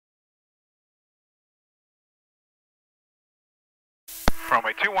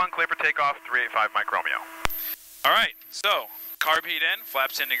Runway 21, clear for takeoff, 385 Mike Romeo. All right, so carb heat in,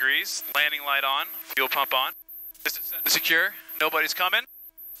 flaps 10 degrees, landing light on, fuel pump on. This is set to secure, nobody's coming.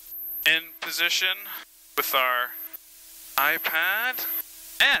 In position with our iPad,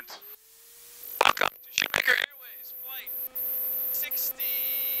 and welcome to Shoemaker Airways, flight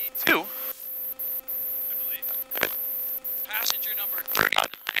 62, I believe. Passenger number 39, I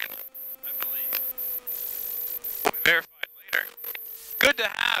believe. We'll verify later. Good to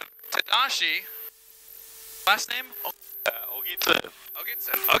have Tadashi. Last name? Ogitsu.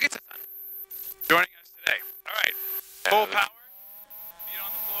 Joining us today. All right. Full power. Feet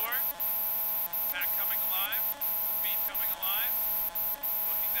on the floor. Back coming alive. Feet coming alive.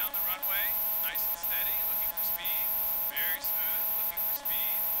 Looking down the runway. Nice and steady. Looking for speed. Very smooth. Looking for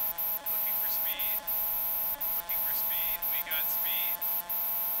speed. Looking for speed. Looking for speed. We got speed.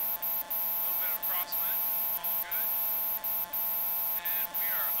 A little bit of a crosswind. All good. And we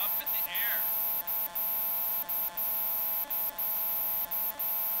are up in the air.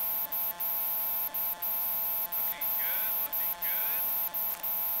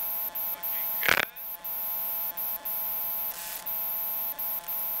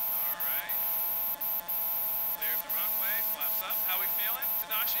 How we feeling,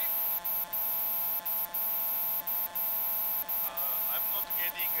 Tadashi? I'm not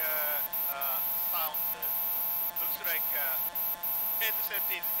getting sound. Looks like headset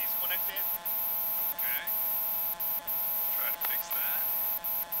is disconnected. Okay. We'll try to fix that.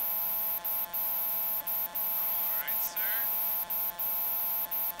 Alright, sir.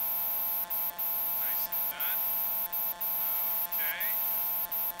 Nice and done. Okay.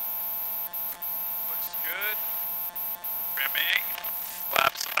 Looks good. Trimming.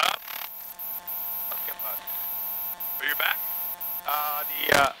 Flaps up. Okay, Oh, you're back?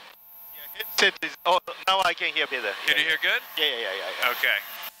 The headset is. Oh, now I can hear better. Can you hear good? Yeah. Okay.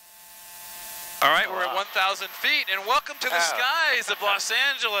 All right, we're at 1,000 feet, and welcome to the skies of Los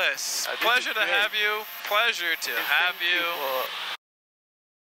Angeles. Pleasure to have you. Pleasure to have you.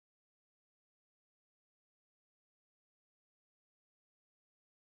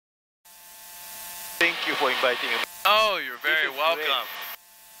 Thank you for inviting me. Oh, you're very welcome.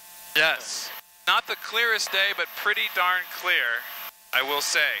 Yes. Not the clearest day, but pretty darn clear, I will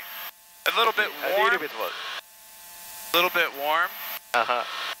say. A little bit warm. A little bit warm.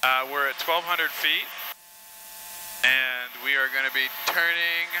 We're at 1,200 feet, and we are going to be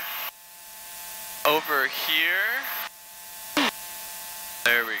turning over here.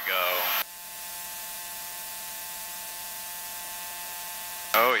 There we go.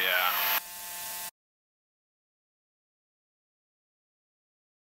 Oh, yeah.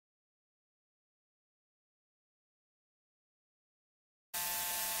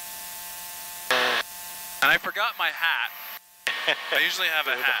 And I forgot my hat. I usually have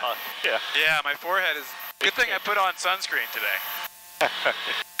a hat. Yeah, my forehead is... Good thing I put on sunscreen today.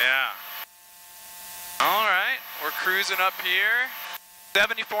 Yeah. All right, we're cruising up here.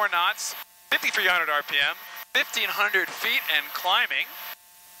 74 knots, 5,300 RPM, 1,500 feet and climbing.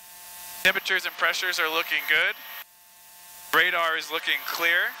 Temperatures and pressures are looking good. Radar is looking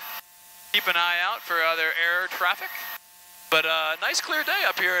clear. Keep an eye out for other air traffic. But nice clear day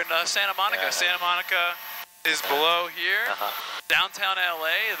up here in Santa Monica. Santa Monica is below here. Downtown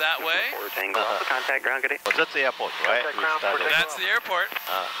LA, that way. Contact ground, good day. Well, that's the airport, right? That's the airport.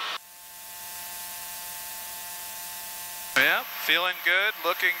 Yeah, feeling good,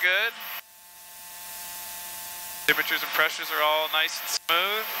 looking good. Temperatures and pressures are all nice and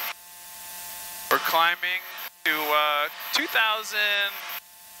smooth. We're climbing to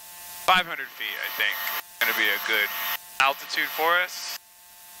 2,500 feet, I think. Gonna be a good altitude for us.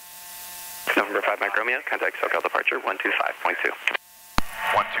 Number 5 Mike Romeo, contact SoCal departure 125.2.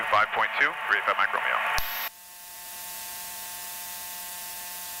 125.2, 385 Mike Romeo.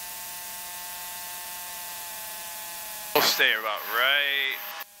 We'll stay about right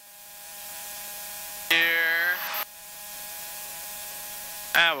here.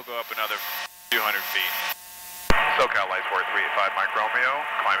 And we'll go up another few hundred feet. SoCal lights were 385 Mike Romeo,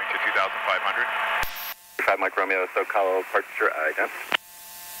 climbing to 2,500. 5 Mike Romeo, SoCal departure ident.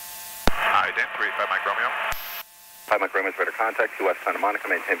 Ident, 385 Mike Romeo. 5 Mike Romeo is ready to contact to West Santa Monica,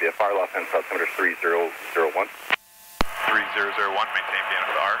 maintain VFR, Los Angeles altimeter 3001. 3001, maintain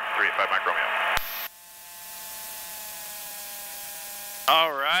VFR, 385 Mike Romeo.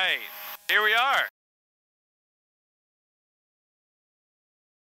 All right, here we are.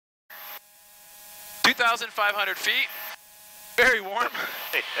 $2,500 feet, very warm.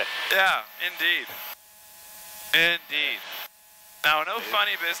 Yeah, indeed. Indeed. Now, no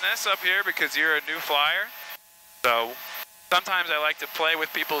funny business up here because you're a new flyer. So, Sometimes I like to play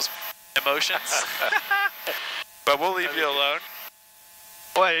with people's emotions. But we'll leave you alone.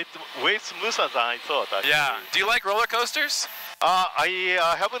 Well, it's way smoother than I thought, actually. Yeah. Do you like roller coasters?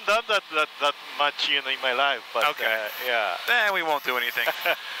 I haven't done that much, in my life, but okay. yeah. Then we won't do anything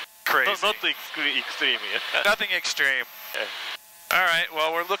crazy. Not extreme. Nothing extreme. All right,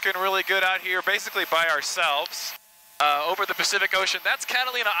 well, we're looking really good out here, basically by ourselves, over the Pacific Ocean. That's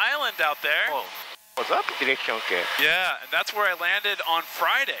Catalina Island out there. Oh, what's that? Direction, okay. Yeah, and that's where I landed on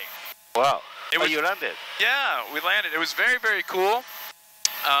Friday. Wow. You landed? Yeah, we landed. It was very, very cool.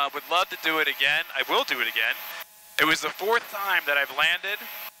 Would love to do it again. I will do it again. It was the 4th time that I've landed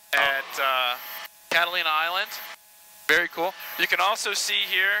at Catalina Island. Very cool. You can also see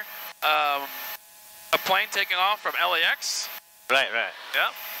here a plane taking off from LAX. Right.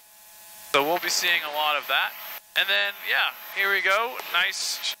 Yeah. So we'll be seeing a lot of that. And then, yeah, here we go.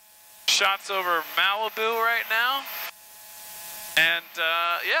 Nice shots over Malibu right now. And,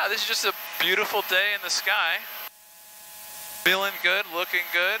 yeah, this is just a beautiful day in the sky. Feeling good, looking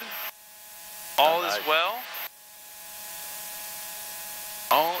good. All is well.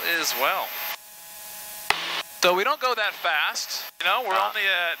 All is well. So we don't go that fast. You know, we're only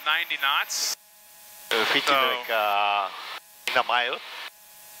at 90 knots. Fitting like in a mile?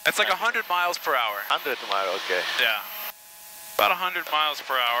 It's like 100 miles per hour. 100 miles, okay. Yeah. About 100 miles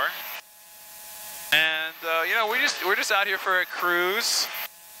per hour. And, you know, we're just out here for a cruise.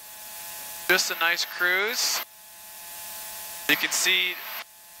 Just a nice cruise. You can see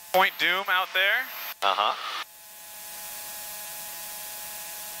Point Doom out there. Uh-huh.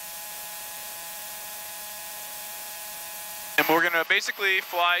 And we're going to basically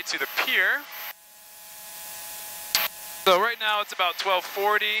fly to the pier. So right now it's about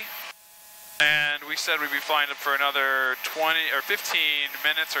 12:40, and we said we'd be flying up for another 20 or 15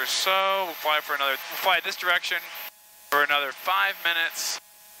 minutes or so. We'll fly this direction for another 5 minutes,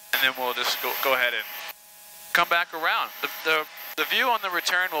 and then we'll just go ahead and come back around. The view on the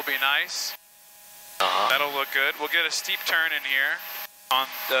return will be nice. That'll look good. We'll get a steep turn in here on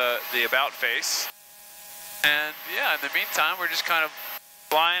the about face. And yeah, in the meantime, we're just kind of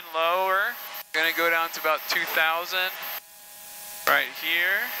flying lower. Gonna go down to about 2,000 right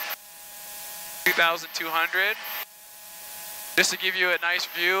here. 2,200. Just to give you a nice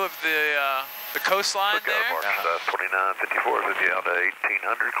view of the coastline there. 2954, 50 out to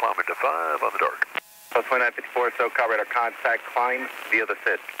 1,800, climbing to 5 on the dark. 2954, SoCal radar contact, climb via the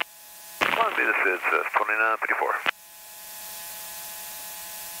SID. Climb via the SID, says 2954.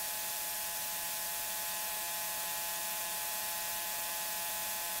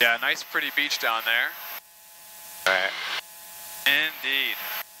 Yeah, nice pretty beach down there. Right. Indeed.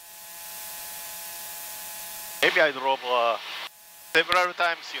 Maybe I drove several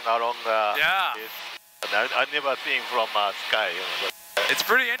times, along yeah. this. And I never seen from sky, but, it's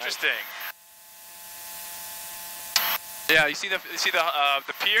pretty interesting. Yeah, you see the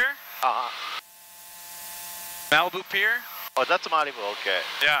pier? Malibu Pier? Oh, that's Malibu, okay.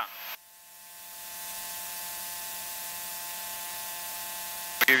 Yeah.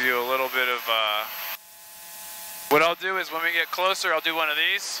 I'll give you a little bit of, what I'll do is when we get closer, I'll do one of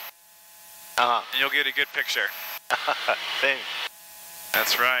these. And you'll get a good picture. Thanks.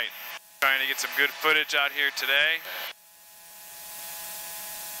 That's right. Trying to get some good footage out here today.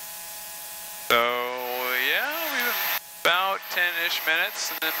 So, yeah, we've about 10-ish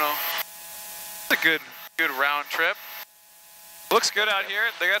minutes, and then it's a good round trip. Looks good out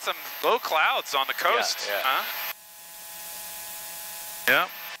here. They got some low clouds on the coast. Yeah. Huh? Yep.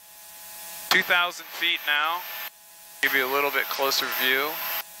 2,000 feet now. Give you a little bit closer view.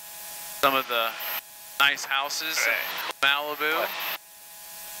 Some of the nice houses in Malibu. What?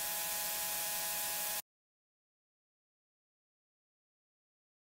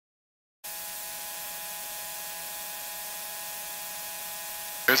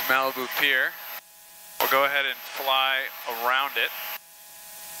 There's Malibu Pier. We'll go ahead and fly around it,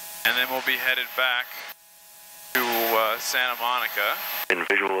 and then we'll be headed back to Santa Monica. And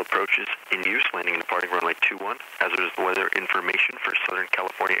visual approaches in use, landing and departing runway 21. Hazardous weather information for Southern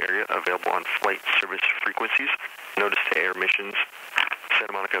California area available on flight service frequencies. Notice to air missions.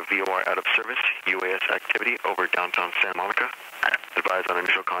 Santa Monica VOR out of service. UAS activity over downtown Santa Monica. Advise on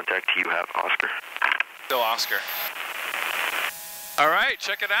initial contact. You have Oscar. Still Oscar. All right,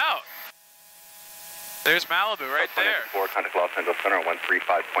 check it out. There's Malibu right there. 4 contact Los Angeles Center on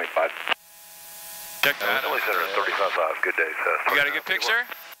 135.5. Check that. Only center at 35.5. Good day, sir. You got a good picture?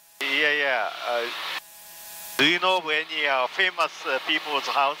 Yeah. Do you know any famous people's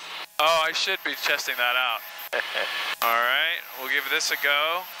house? Oh, I should be testing that out. All right, we'll give this a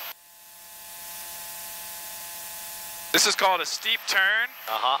go. This is called a steep turn.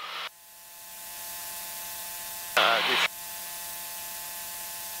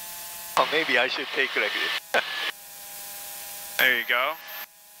 Oh, maybe I should take like this. There you go.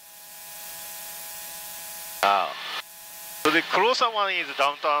 So the closer one is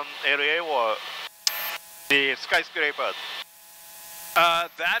downtown LA or the skyscrapers?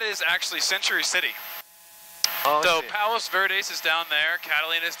 That is actually Century City. Oh, So Palos Verdes is down there,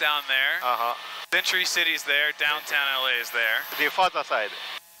 Catalina's down there, Century City's there, downtown LA is there. The further side?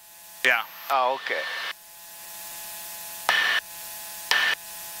 Yeah. Oh, okay.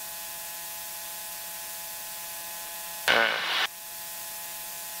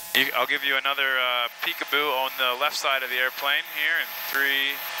 I'll give you another peekaboo on the left side of the airplane here in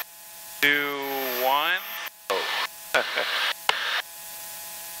 3, 2, 1. Oh.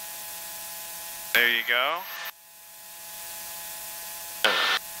 There you go.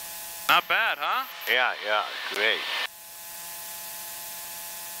 Not bad, huh? Yeah, great.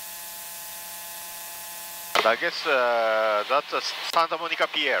 But I guess that's a Santa Monica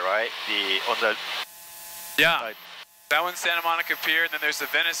Pier, right? On the yeah. Right. That one's Santa Monica Pier, and then there's the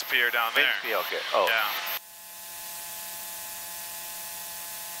Venice Pier down there. Venice Pier, okay. Oh.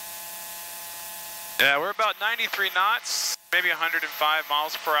 Yeah. Yeah, we're about 93 knots, maybe 105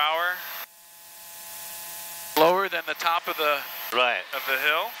 miles per hour. Lower than the top of the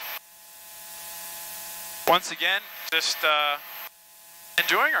hill. Once again, just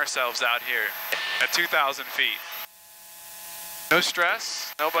enjoying ourselves out here at 2,000 feet. No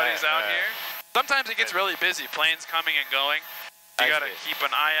stress, nobody's out here. Sometimes it gets really busy, planes coming and going. You gotta keep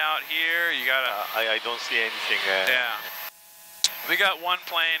an eye out here, you gotta... I don't see anything. Yeah. We got one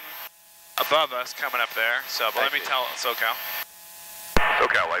plane above us coming up there, so, but let me tell SoCal.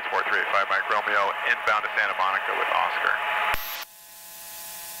 SoCal Lights 4385 Mike Romeo, inbound to Santa Monica with Oscar.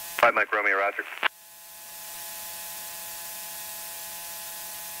 5 Mike Romeo, roger.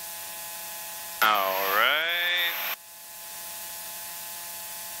 Alright.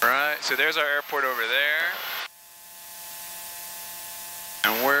 Right, so there's our airport over there.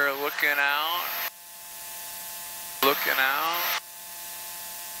 And we're looking out.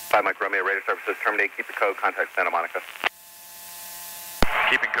 5 Mike Romeo, radar services terminate, keep the code, contact Santa Monica.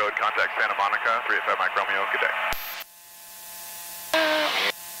 Keeping code, contact Santa Monica, 385 Mike Romeo, good day.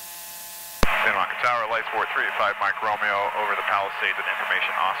 Santa Monica Tower, lights 4385 Mike Romeo, over the Palisades and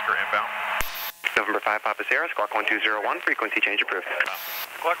information, Oscar inbound. November 5 Papa Sierra, squawk 1201, frequency change approved.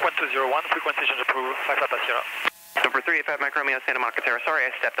 Squawk 1201, frequency change approved, 5 Papa Sierra. Number 385 Mike Romeo, Santa Monica Tower. Sorry,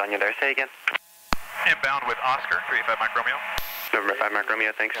 I stepped on you there. Say again. Inbound with Oscar, 385 Mike Romeo. November 5 Mike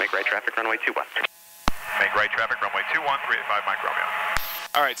Romeo, thanks. Make right traffic, runway 21. Make right traffic, runway 21, 385 Mike Romeo.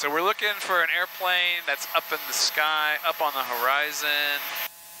 All right, so we're looking for an airplane that's up in the sky, up on the horizon.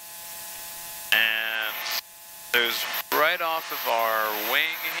 And there's right off of our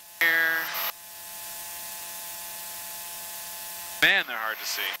wing here. Man, they're hard to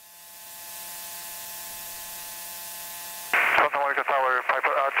see. Santa Monica Tower,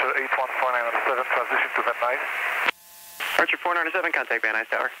 Piper Archer 81497, transition to Van Nuys. Archer 497, contact Van Nuys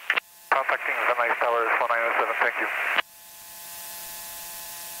Tower. Contacting Van Nuys Tower 497, thank you.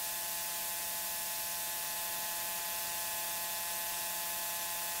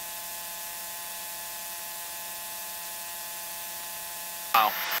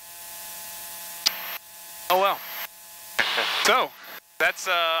 Wow. Oh well. So, that's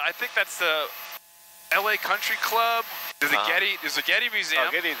I think that's the LA Country Club. There's a Getty Museum.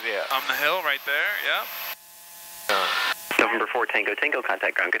 Oh, Getty's there. On the hill right there, yeah. November 4 Tango Tango,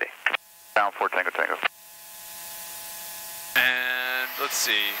 contact ground, good day. Down 4 Tango Tango. And let's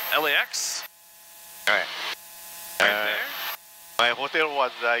see, LAX. All right. Right there. My hotel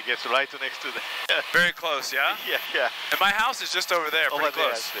was, I guess, right next to the... Very close, yeah? Yeah. And my house is just over there, pretty Over there,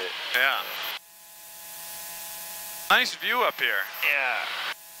 close. Yeah. Nice view up here. Yeah.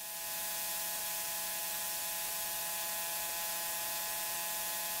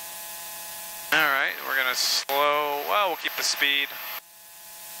 All right, we're gonna slow, well, we'll keep the speed.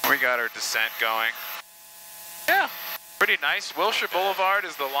 We got our descent going. Yeah, pretty nice. Wilshire Boulevard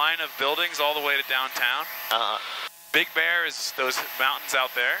is the line of buildings all the way to downtown. Big Bear is those mountains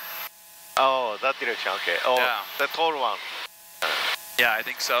out there. Oh, that direction, okay. Oh, yeah. The tall one. Yeah, I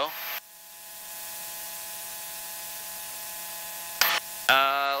think so.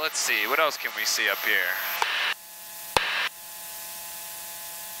 Let's see, what else can we see up here?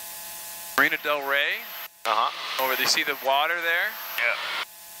 Marina Del Rey. Over there, you see the water there? Yeah.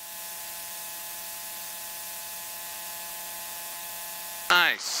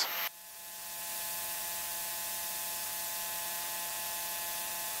 Nice.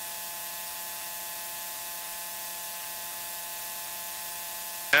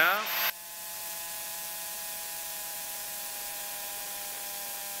 Yeah.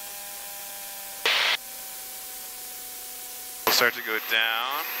 We'll start to go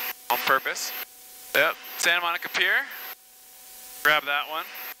down on purpose. Yep, Santa Monica Pier. Grab that one.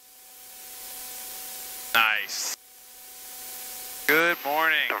 Nice. Good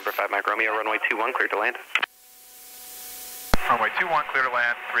morning. November 5 Mike Romeo, runway 21, clear to land. Runway 21, clear to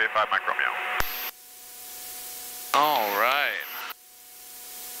land, 385 Mike Romeo. All right.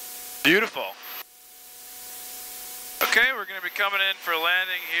 Beautiful. Okay, we're going to be coming in for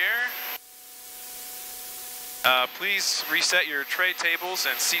landing here. Please reset your tray tables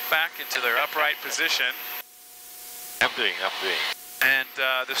and seat back into their upright position. I'm doing. And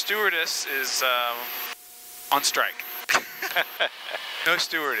the stewardess is on strike. No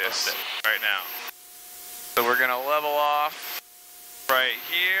stewardess right now. So we're going to level off right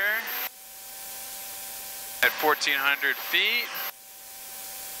here at 1,400 feet.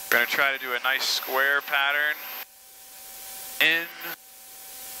 We're going to try to do a nice square pattern in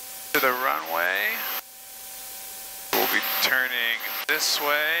to the runway. We'll be turning this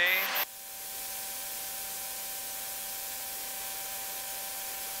way.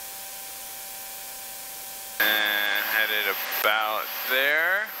 And headed about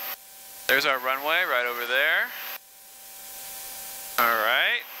there. There's our runway right over there. All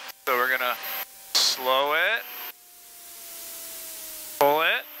right, so we're gonna slow it, pull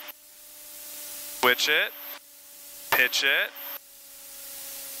it, switch it, pitch it,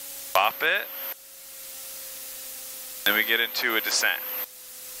 pop it, then we get into a descent.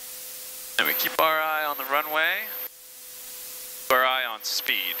 And we keep our eye on the runway, keep our eye on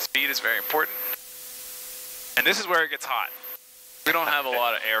speed. Speed is very important. And this is where it gets hot. We don't have a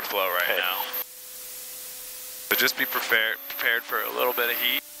lot of airflow right now. So just be prepared for a little bit of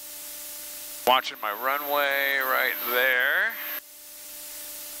heat. Watching my runway right there.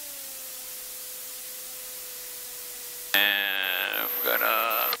 And I'm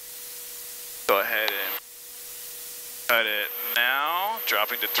gonna go ahead and cut it now.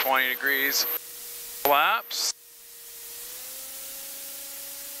 Dropping to 20 degrees flaps.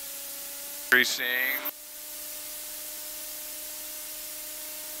 Increasing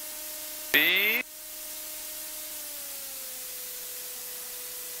speed.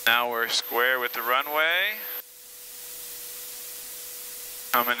 Now we're square with the runway.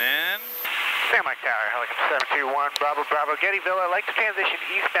 Coming in. San Mike Tower, helicopter 721, Bravo, Bravo, Gettyville. I'd like to transition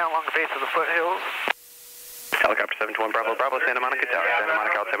eastbound along the base of the foothills. Helicopter 721, Bravo, Bravo, Santa Monica Tower, Santa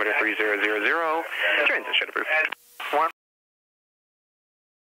Monica altimeter 3000. Transition approved. 1.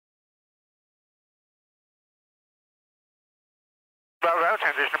 Bravo, Bravo,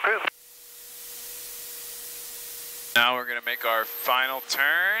 transition approved. Now we're going to make our final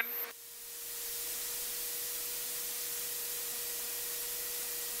turn.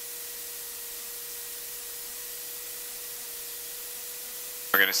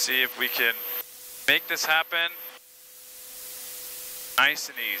 We're going to see if we can make this happen nice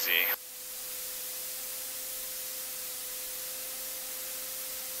and easy.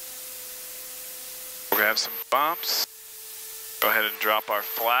 We're going to have some bumps. Go ahead and drop our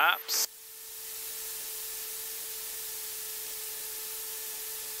flaps.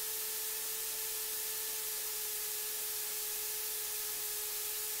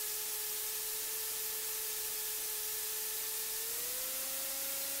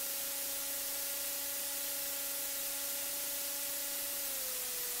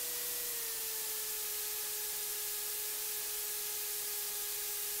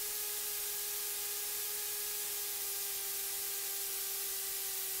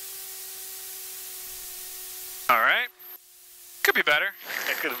 All right. Could be better.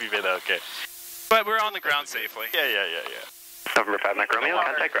 It could be better, okay. But we're on the ground safely. Yeah. November 5 Mike Romeo,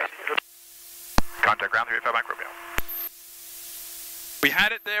 contact ground. Contact ground 385 Mike Romeo. We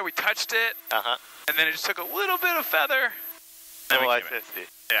had it there, we touched it, and then it just took a little bit of feather. Then we came in.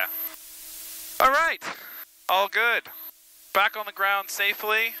 Yeah. All right. All good. Back on the ground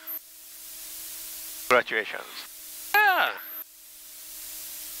safely. Congratulations. Yeah.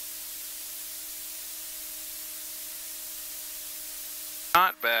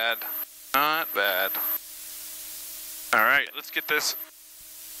 Not bad. Not bad. All right, let's get this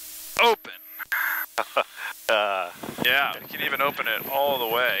open. Yeah, we can even open it all the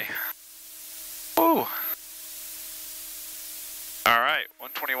way. Ooh. All right,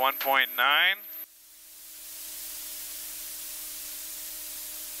 121.9.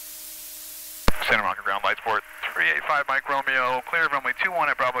 Santa Monica ground, light sport 385 Mike Romeo, clear of runway 21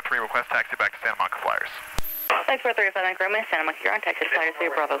 at Bravo 3, request taxi back to Santa Monica Flyers. Light sport 385 Mike Romeo, Santa Monica ground, taxi to Flyers via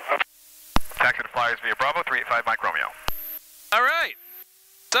Bravo. Taxi to Flyers via Bravo 385 Mike Romeo. All right.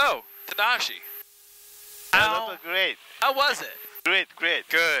 So, Tadashi. That was great. How was it? Great.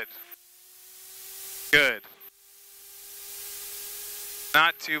 Good. Good.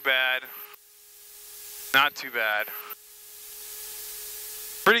 Not too bad. Not too bad.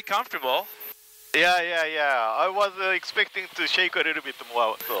 Pretty comfortable. Yeah. I was expecting to shake a little bit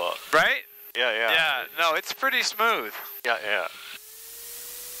more. So. Right? Yeah. Yeah, no, it's pretty smooth. Yeah.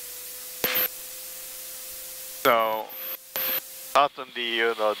 So, certainly,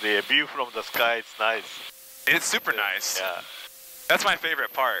 the view from the sky is nice. It's super nice. Yeah. That's my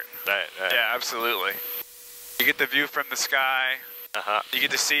favorite part. Right. Yeah, absolutely. You get the view from the sky. You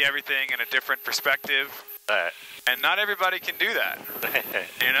get to see everything in a different perspective. Right. And not everybody can do that.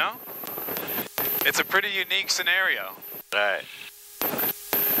 You know? It's a pretty unique scenario. Right.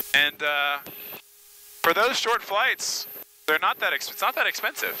 And for those short flights, they're not that it's not that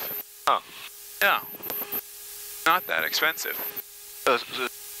expensive. Huh. Yeah. Not that expensive. So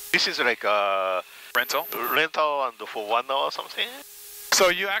this is like a rental and for 1 hour or something? So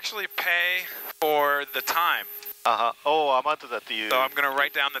you actually pay for the time. Oh, amount that you... So I'm going to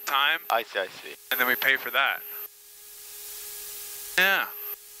write down the time. I see. And then we pay for that. Yeah.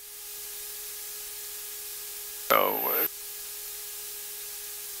 So...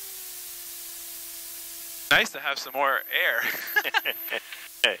 nice to have some more air.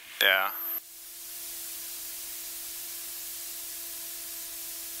 Hey. Yeah.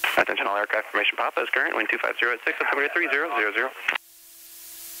 Attention all aircraft formation Papa is current, wind 2506, altimeter 3000.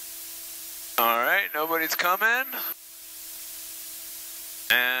 Alright, nobody's coming.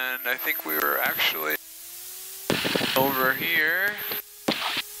 And I think we were actually over here.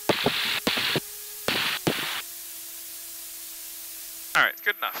 Alright, it's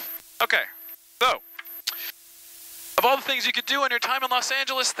good enough. Okay, so, of all the things you could do on your time in Los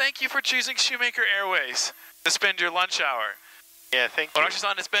Angeles, thank you for choosing Shoemaker Airways to spend your lunch hour. Yeah, thank you.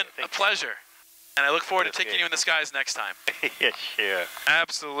 Orasha-san, it's been a pleasure. And I look forward to taking you in the skies next time. Yeah, sure.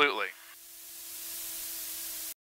 Absolutely.